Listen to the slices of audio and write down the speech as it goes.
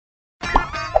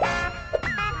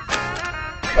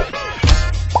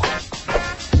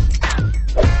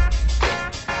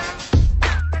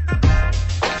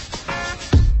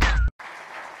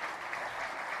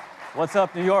What's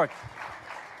up, New York?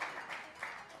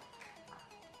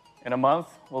 In a month,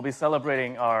 we'll be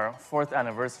celebrating our 4th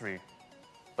anniversary,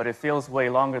 but it feels way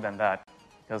longer than that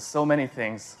because so many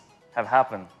things have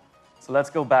happened. So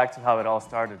let's go back to how it all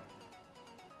started.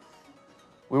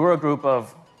 We were a group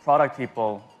of product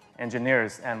people,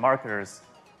 engineers, and marketers,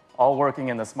 all working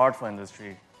in the smartphone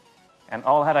industry, and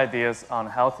all had ideas on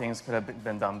how things could have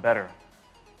been done better.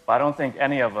 But I don't think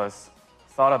any of us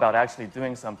thought about actually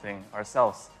doing something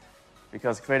ourselves,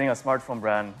 because creating a smartphone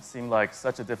brand seemed like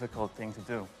such a difficult thing to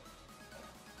do.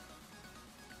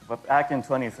 But back in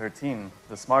 2013,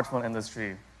 the smartphone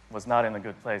industry was not in a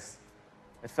good place.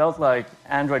 It felt like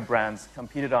Android brands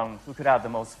competed on who could have the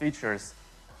most features,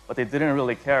 but they didn't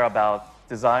really care about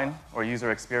design or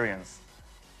user experience.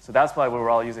 So that's why we were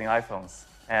all using iPhones.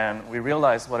 And we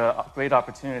realized what a great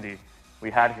opportunity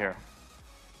we had here.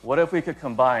 What if we could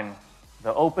combine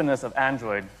the openness of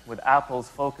Android with Apple's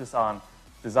focus on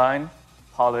design,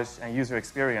 polish, and user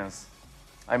experience?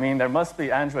 I mean, there must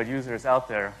be Android users out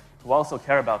there who also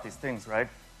care about these things, right?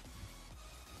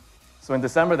 So in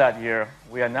December that year,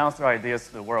 we announced our ideas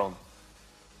to the world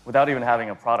without even having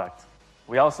a product.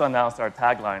 We also announced our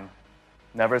tagline,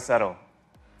 "Never Settle."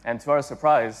 And to our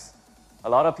surprise, a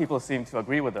lot of people seemed to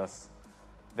agree with us.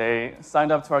 They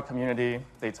signed up to our community,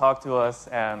 they talked to us,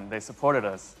 and they supported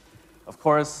us. Of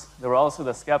course, there were also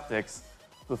the skeptics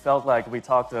who felt like we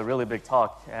talked a really big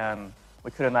talk and we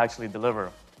couldn't actually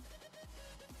deliver.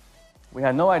 We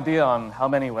had no idea on how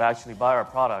many would actually buy our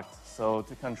product, so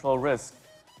to control risk,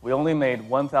 we only made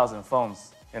 1,000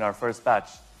 phones in our first batch.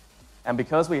 And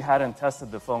because we hadn't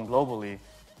tested the phone globally,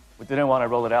 we didn't want to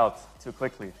roll it out too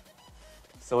quickly.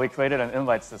 So we created an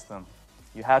invite system.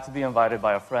 You had to be invited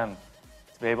by a friend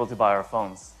to be able to buy our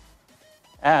phones.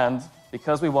 And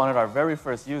because we wanted our very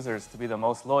first users to be the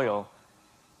most loyal,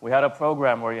 we had a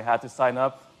program where you had to sign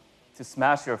up to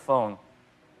smash your phone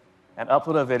and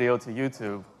upload a video to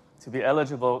YouTube to be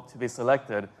eligible to be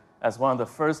selected as one of the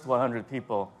first 100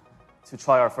 people to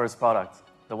try our first product,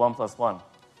 the OnePlus One.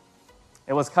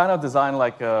 It was kind of designed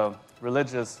like a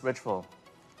religious ritual,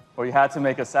 where you had to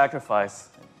make a sacrifice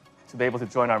to be able to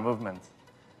join our movement.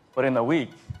 But in a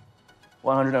week,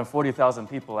 140,000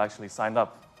 people actually signed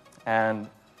up. And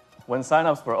when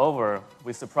signups were over,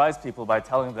 we surprised people by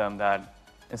telling them that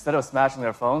instead of smashing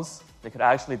their phones, they could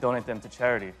actually donate them to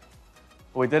charity.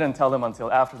 But we didn't tell them until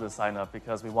after the sign-up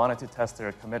because we wanted to test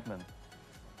their commitment.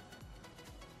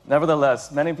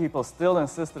 Nevertheless, many people still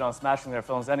insisted on smashing their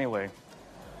phones anyway.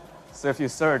 So if you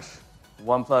search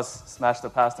OnePlus Smash the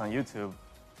Past on YouTube,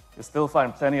 you'll still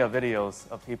find plenty of videos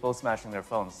of people smashing their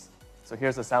phones. So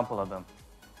here's a sample of them.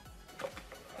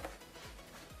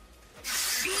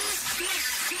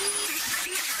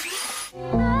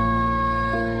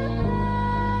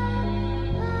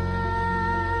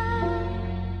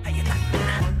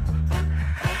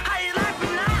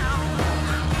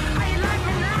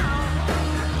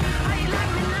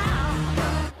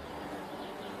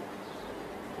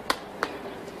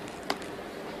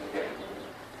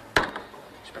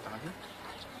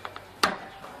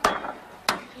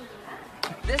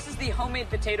 This is the homemade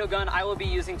potato gun I will be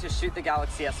using to shoot the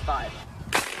Galaxy S5.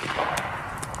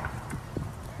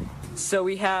 So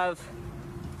we have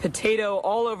potato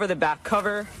all over the back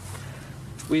cover.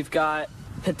 We've got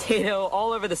potato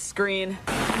all over the screen.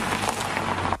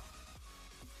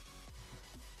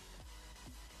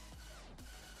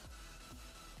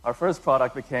 Our first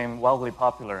product became wildly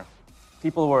popular.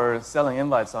 People were selling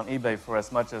invites on eBay for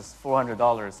as much as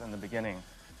 $400 in the beginning.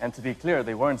 And to be clear,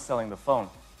 they weren't selling the phone.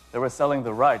 They were selling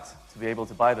the right to be able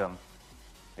to buy them.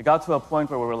 It got to a point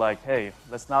where we were like, hey,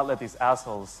 let's not let these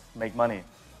assholes make money.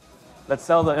 Let's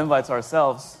sell the invites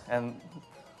ourselves and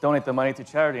donate the money to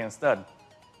charity instead.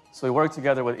 So we worked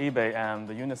together with eBay and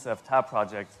the UNICEF TAP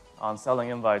project on selling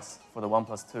invites for the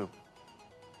OnePlus 2.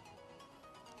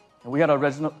 And we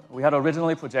had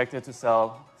originally projected to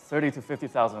sell 30 to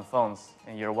 50,000 phones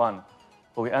in year one,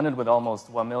 but we ended with almost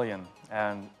 1 million,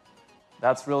 and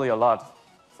that's really a lot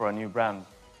for a new brand.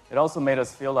 It also made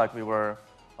us feel like we were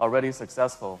already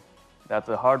successful, that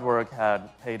the hard work had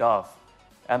paid off,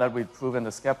 and that we'd proven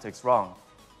the skeptics wrong.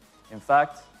 In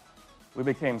fact, we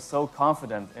became so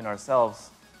confident in ourselves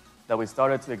that we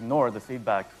started to ignore the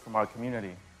feedback from our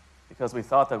community because we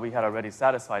thought that we had already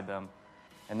satisfied them,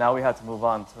 and now we had to move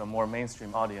on to a more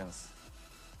mainstream audience.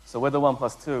 So with the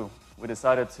OnePlus 2, we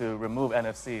decided to remove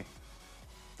NFC,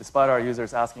 despite our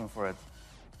users asking for it.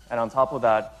 And on top of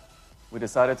that, we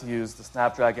decided to use the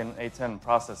Snapdragon 810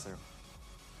 processor.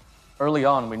 Early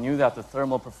on, we knew that the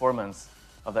thermal performance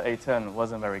of the 810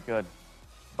 wasn't very good.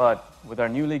 But with our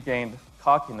newly gained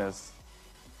cockiness,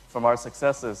 From our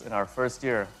successes in our first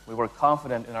year, we were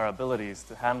confident in our abilities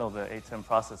to handle the A10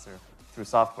 processor through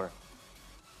software.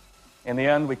 In the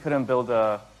end, we couldn't build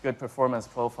a good performance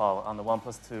profile on the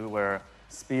OnePlus 2 where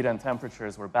speed and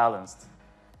temperatures were balanced.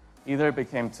 Either it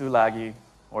became too laggy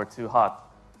or too hot.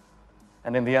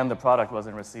 And in the end, the product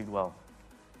wasn't received well.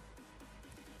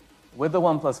 With the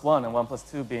OnePlus One and OnePlus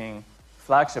 2 being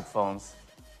flagship phones,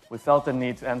 we felt the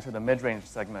need to enter the mid-range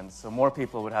segment so more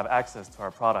people would have access to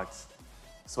our products.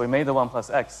 So we made the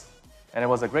OnePlus X, and it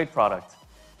was a great product.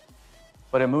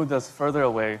 But it moved us further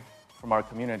away from our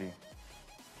community.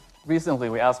 Recently,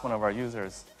 we asked one of our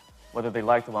users whether they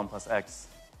liked the OnePlus X,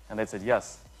 and they said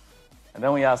yes. And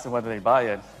then we asked them whether they'd buy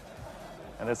it,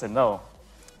 and they said no.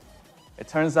 It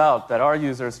turns out that our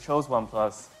users chose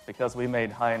OnePlus because we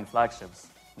made high-end flagships,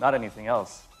 not anything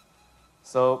else.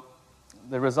 So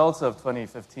the results of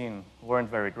 2015 weren't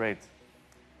very great.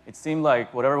 It seemed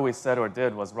like whatever we said or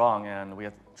did was wrong, and we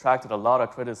attracted a lot of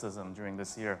criticism during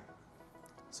this year.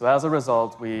 So as a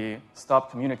result, we stopped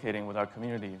communicating with our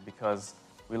community because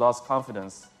we lost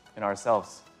confidence in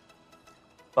ourselves.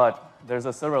 But there's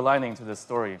a silver lining to this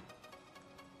story.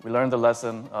 We learned the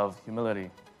lesson of humility.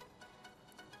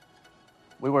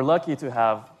 We were lucky to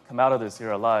have come out of this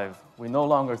year alive. We no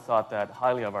longer thought that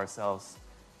highly of ourselves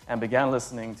and began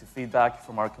listening to feedback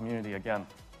from our community again.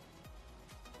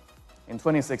 In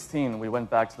 2016, we went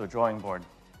back to the drawing board.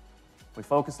 We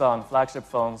focused on flagship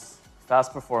phones,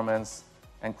 fast performance,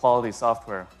 and quality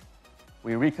software.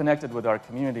 We reconnected with our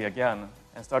community again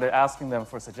and started asking them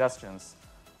for suggestions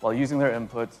while using their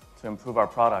input to improve our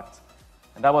product.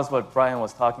 And that was what Brian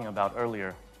was talking about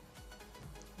earlier.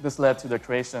 This led to the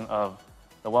creation of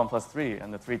the OnePlus 3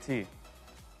 and the 3T,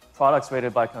 products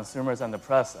rated by consumers and the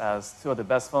press as two of the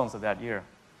best phones of that year.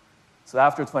 So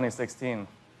after 2016,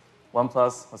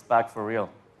 OnePlus was back for real.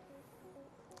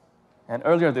 And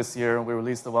earlier this year, we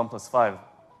released the OnePlus 5.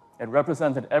 It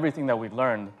represented everything that we'd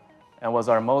learned and was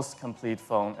our most complete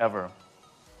phone ever.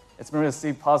 It's been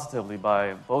received positively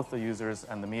by both the users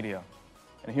and the media.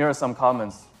 And here are some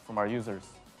comments from our users.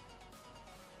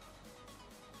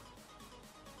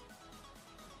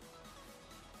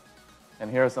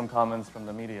 And here are some comments from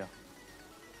the media.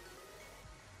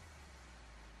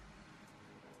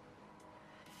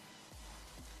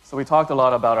 So we talked a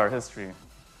lot about our history,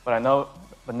 but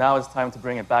now it's time to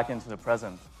bring it back into the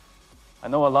present. I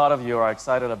know a lot of you are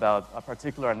excited about a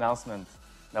particular announcement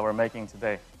that we're making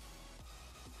today.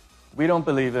 We don't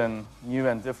believe in new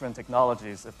and different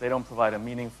technologies if they don't provide a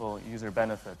meaningful user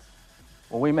benefit.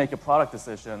 When we make a product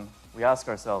decision, we ask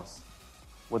ourselves,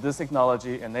 would this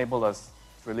technology enable us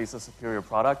to release a superior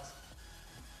product?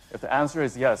 If the answer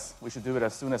is yes, we should do it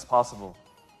as soon as possible.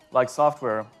 Like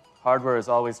software, hardware is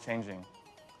always changing.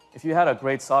 If you had a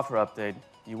great software update,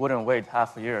 you wouldn't wait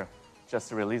half a year just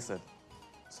to release it.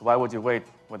 So why would you wait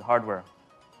with hardware?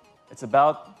 It's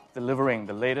about delivering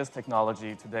the latest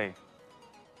technology today.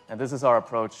 And this is our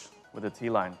approach with the T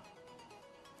line.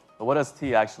 But what does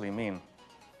T actually mean?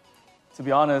 To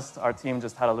be honest, our team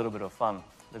just had a little bit of fun.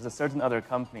 There's a certain other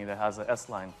company that has an S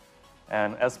line,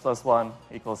 and S plus 1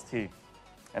 equals T.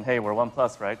 And hey, we're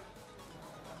OnePlus, right?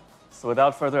 So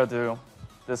without further ado,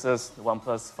 this is the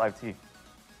OnePlus 5T.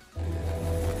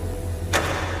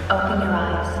 Open your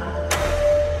eyes.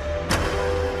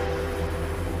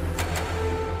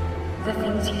 The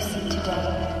things you see today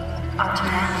are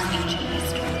tomorrow's ancient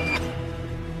history.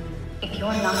 If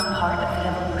you're not a part of the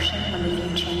evolution when the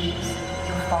view changes,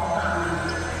 you'll fall behind.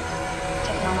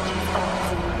 Technology is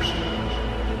always in motion.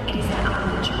 It is in our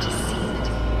nature to see it,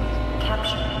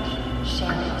 capture it,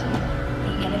 share it.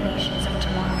 The innovations of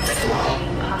tomorrow are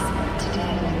being possible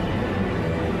today.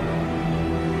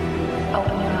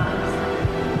 Open your eyes.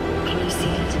 Can you see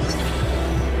it?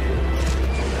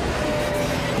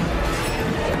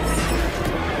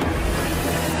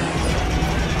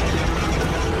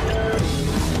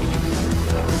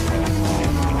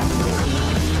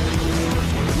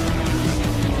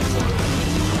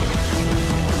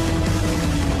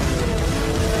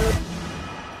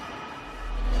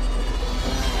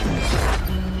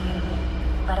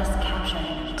 Let us capture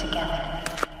it together.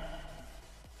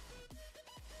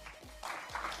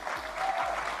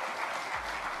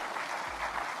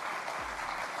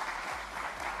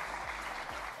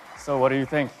 So what do you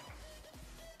think?